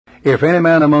If any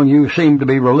man among you seem to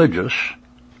be religious,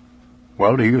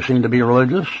 well, do you seem to be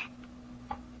religious?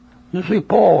 You see,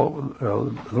 Paul,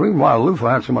 the reason why Luther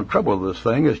had so much trouble with this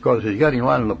thing is because he's getting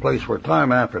right in the place where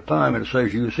time after time it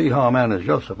says, you see how a man is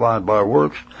justified by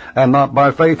works and not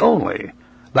by faith only.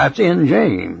 That's in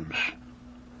James.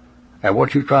 And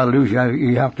what you try to do is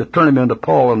you have to turn him into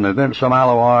Paul and invent some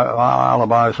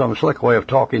alibi, some slick way of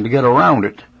talking to get around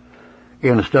it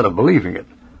instead of believing it.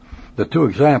 The two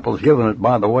examples given it,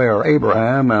 by the way, are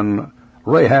Abraham and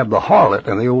Rahab the harlot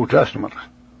in the Old Testament.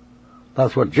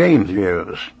 That's what James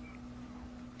gives.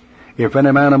 If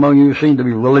any man among you seem to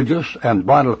be religious and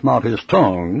bridleth not his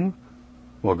tongue,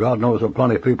 well, God knows there are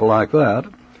plenty of people like that,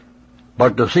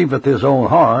 but deceiveth his own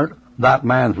heart, that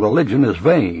man's religion is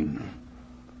vain.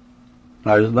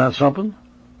 Now, isn't that something?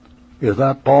 Is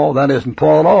that Paul? That isn't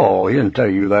Paul at all. He didn't tell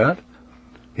you that.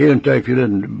 He didn't tell you if you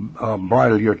didn't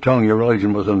bridle your tongue, your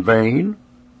religion was in vain.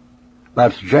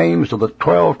 That's James to the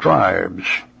 12 tribes.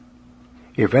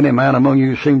 If any man among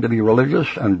you seem to be religious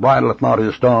and bridleth not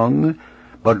his tongue,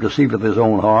 but deceiveth his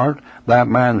own heart, that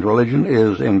man's religion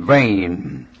is in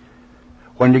vain.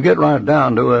 When you get right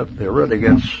down to it, it really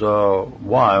gets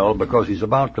wild, because he's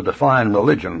about to define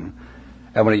religion.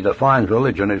 And when he defines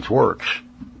religion, it's works.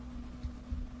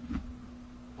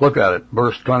 Look at it,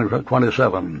 verse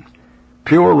 27.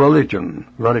 Pure religion,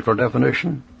 ready for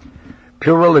definition?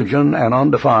 Pure religion and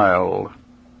undefiled,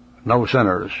 no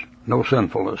sinners, no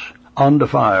sinfulness,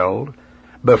 undefiled,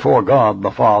 before God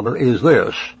the Father is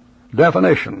this.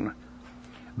 Definition.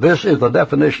 This is the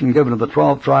definition given to the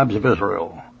 12 tribes of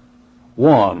Israel.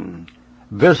 1.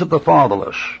 Visit the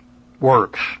fatherless.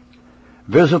 Works.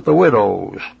 Visit the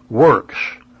widows. Works.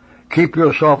 Keep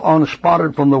yourself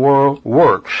unspotted from the world.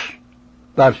 Works.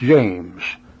 That's James.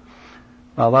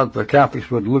 Now, that the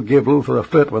Catholics would give Luther a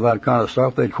fit with that kind of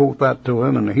stuff. They'd quote that to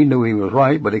him, and he knew he was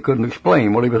right, but he couldn't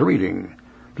explain what he was reading.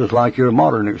 Just like your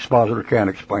modern expositor can't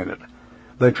explain it.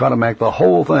 They try to make the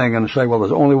whole thing and say, well,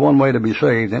 there's only one way to be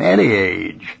saved in any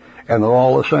age, and they're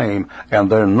all the same,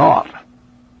 and they're not.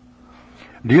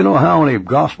 Do you know how many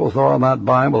Gospels there are in that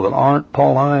Bible that aren't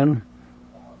Pauline?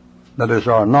 That is,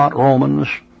 are not Romans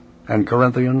and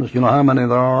Corinthians? You know how many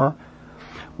there are?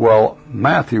 Well,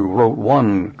 Matthew wrote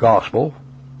one Gospel,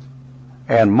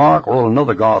 and Mark wrote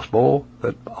another Gospel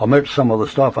that omits some of the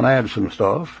stuff and adds some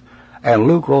stuff, and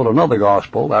Luke wrote another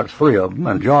Gospel, that's 3 of them,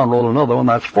 and John wrote another one,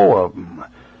 that's 4 of them.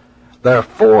 There are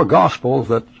 4 Gospels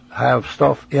that have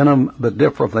stuff in them that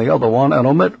differ from the other one and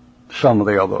omit some of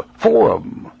the other. 4 of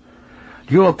them.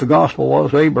 Do you know what the Gospel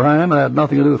was to Abraham? It had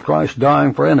nothing to do with Christ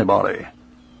dying for anybody.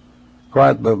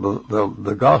 Right,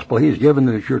 the Gospel he's given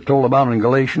that you're told about in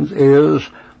Galatians is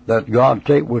that God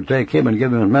would take him and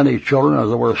give him as many children as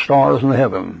there were stars in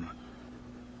heaven.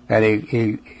 And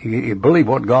he believed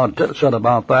what God said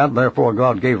about that, therefore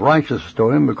God gave righteousness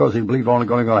to him because he believed only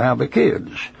going to have the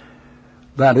kids.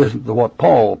 That isn't what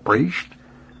Paul preached.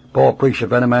 Paul preached,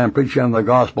 if any man preach in the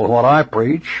gospel what I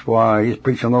preach, why, he's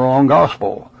preaching the wrong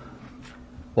gospel.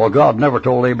 Well, God never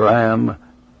told Abraham,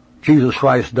 Jesus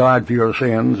Christ died for your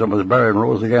sins and was buried and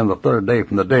rose again the 3rd day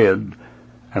from the dead,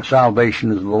 and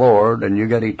salvation is the Lord, and you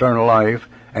get eternal life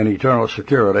and eternal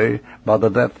security by the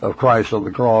death of Christ on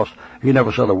the cross. He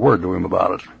never said a word to him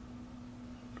about it.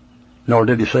 Nor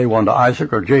did he say one to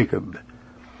Isaac or Jacob.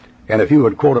 And if you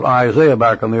had quoted Isaiah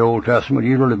back in the Old Testament,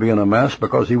 you'd really be in a mess,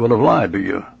 because he would have lied to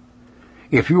you.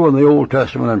 If you were in the Old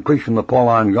Testament and preaching the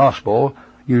Pauline gospel,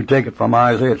 you'd take it from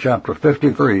Isaiah chapter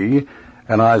 53,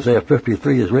 and Isaiah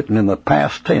 53 is written in the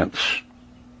past tense,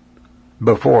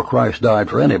 before Christ died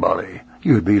for anybody.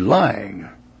 You'd be lying.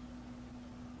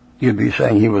 You'd be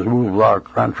saying he was ruled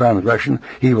for our transgression,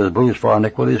 he was bruised for our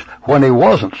iniquities, when he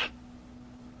wasn't.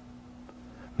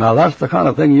 Now, that's the kind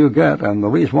of thing you get, and the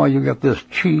reason why you get this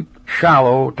cheap,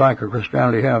 shallow type of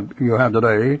Christianity you have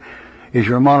today is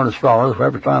your modern scholars, for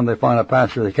every time they find a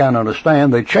passage they can't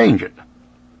understand, they change it,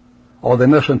 or they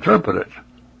misinterpret it.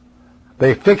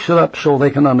 They fix it up so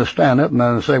they can understand it, and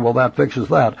then say, well, that fixes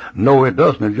that. No, it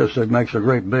doesn't. It makes a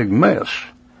great big mess.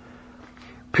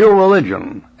 Pure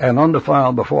religion and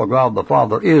undefiled before God the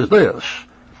Father is this.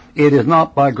 It is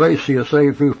not by grace you are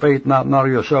saved through faith, not of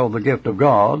yourself, the gift of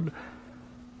God.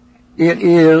 It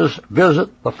is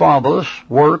visit the fatherless,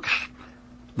 works,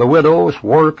 the widows,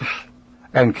 works,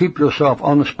 and keep yourself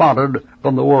unspotted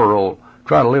from the world.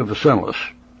 Try to live the sinless.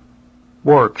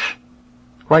 Works.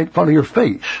 Right in front of your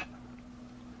face.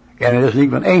 And it isn't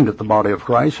even aimed at the body of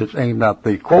Christ. It's aimed at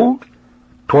the, quote,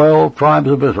 12 tribes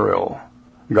of Israel.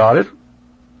 Got it?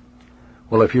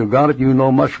 Well, if you got it, you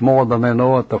know much more than they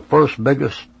know at the first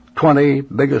 20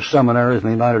 biggest seminaries in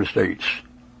the United States.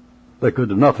 They could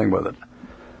do nothing with it.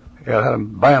 It had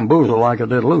them bamboozled like it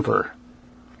did Luther.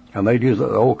 And they'd use the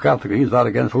old Catholics use that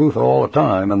against Luther all the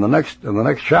time. In the next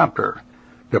chapter,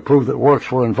 to prove that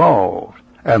works were involved,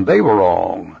 and they were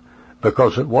wrong,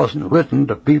 because it wasn't written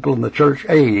to people in the church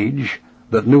age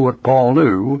that knew what Paul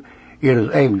knew. It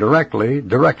is aimed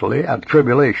directly at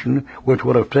tribulation, which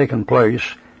would have taken place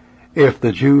if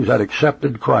the Jews had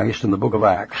accepted Christ in the book of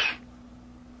Acts.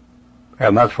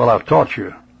 And that's what I've taught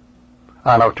you,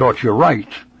 and I've taught you right.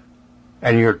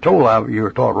 And you're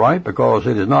taught right because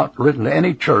it is not written to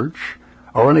any church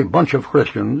or any bunch of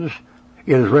Christians.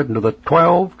 It is written to the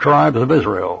 12 tribes of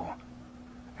Israel.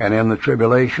 And in the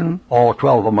tribulation, all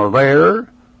 12 of them are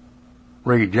there.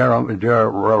 Read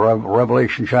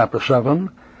Revelation chapter 7.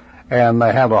 And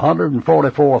they have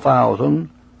 144,000,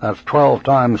 that's 12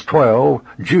 times 12,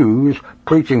 Jews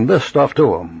preaching this stuff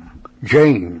to them.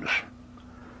 James.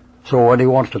 So when he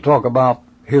wants to talk about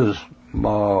his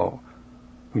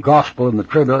gospel in the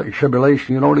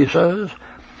tribulation, you know what he says?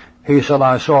 He said,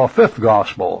 I saw a fifth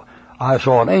gospel. I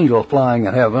saw an angel flying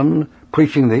in heaven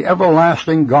preaching the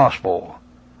everlasting gospel.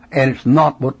 And it's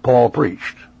not what Paul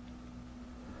preached.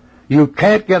 You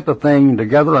can't get the thing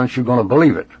together unless you're going to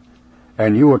believe it.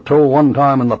 And you were told one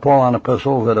time in the Pauline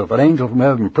epistle that if an angel from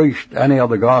heaven preached any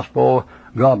other gospel,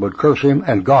 God would curse him,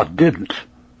 and God didn't.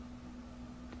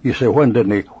 You say, when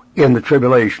didn't he? In the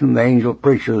tribulation, the angel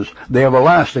preaches the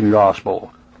everlasting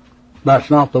gospel. That's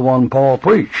not the one Paul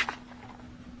preached.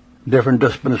 Different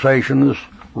dispensations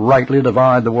rightly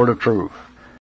divide the word of truth.